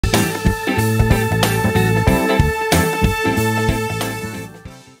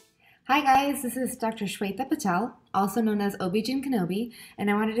Hi guys, this is Dr. Shweta Patel, also known as OB-GYN Kenobi, and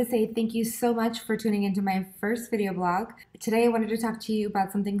I wanted to say thank you so much for tuning into my first video blog. Today I wanted to talk to you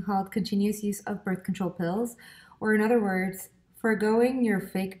about something called continuous use of birth control pills, or in other words, foregoing your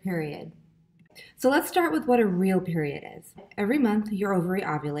fake period. So let's start with what a real period is. Every month your ovary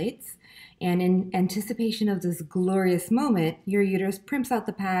ovulates, and in anticipation of this glorious moment, your uterus primps out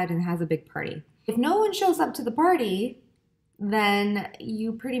the pad and has a big party. If no one shows up to the party, then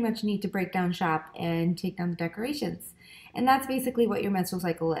you pretty much need to break down shop and take down the decorations. And that's basically what your menstrual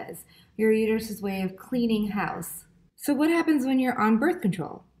cycle is, your uterus's way of cleaning house. So what happens when you're on birth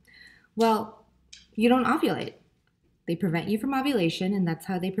control? Well, you don't ovulate. They prevent you from ovulation, and that's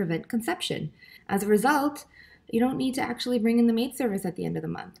how they prevent conception. As a result, you don't need to actually bring in the maid service at the end of the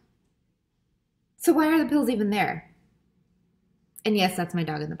month. So why are the pills even there? And yes, that's my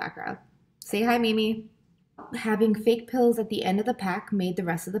dog in the background. Say hi, Mimi. Having fake pills at the end of the pack made the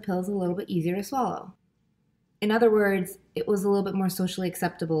rest of the pills a little bit easier to swallow. In other words, it was a little bit more socially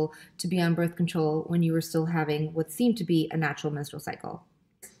acceptable to be on birth control when you were still having what seemed to be a natural menstrual cycle.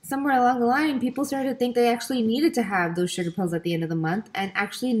 Somewhere along the line, people started to think they actually needed to have those sugar pills at the end of the month and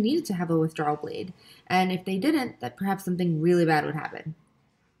actually needed to have a withdrawal bleed. And if they didn't, that perhaps something really bad would happen.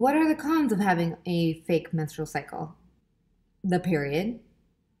 What are the cons of having a fake menstrual cycle? The period.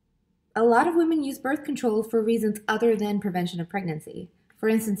 A lot of women use birth control for reasons other than prevention of pregnancy. For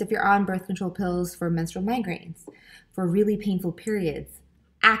instance, if you're on birth control pills for menstrual migraines, for really painful periods,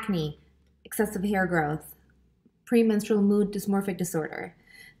 acne, excessive hair growth, premenstrual mood dysmorphic disorder.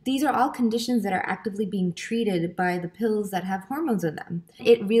 These are all conditions that are actively being treated by the pills that have hormones in them.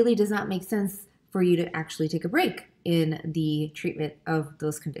 It really does not make sense for you to actually take a break in the treatment of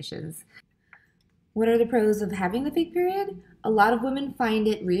those conditions. What are the pros of having the fake period? A lot of women find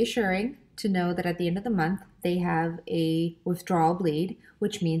it reassuring to know that at the end of the month they have a withdrawal bleed,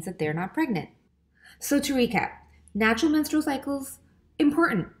 which means that they're not pregnant. So to recap, natural menstrual cycles,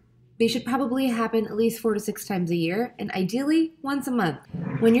 important. They should probably happen at least 4 to 6 times a year, and ideally once a month.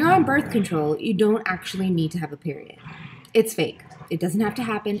 When you're on birth control, you don't actually need to have a period. It's fake. It doesn't have to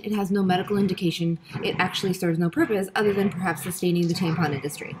happen. It has no medical indication. It actually serves no purpose other than perhaps sustaining the tampon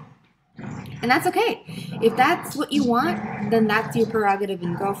industry. And that's okay. If that's what you want, then that's your prerogative,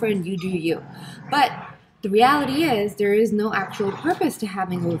 and girlfriend, you do you. But the reality is there is no actual purpose to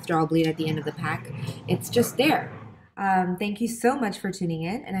having a withdrawal bleed at the end of the pack. It's just there. Thank you so much for tuning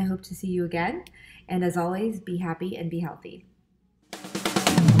in, and I hope to see you again. And as always, be happy and be healthy.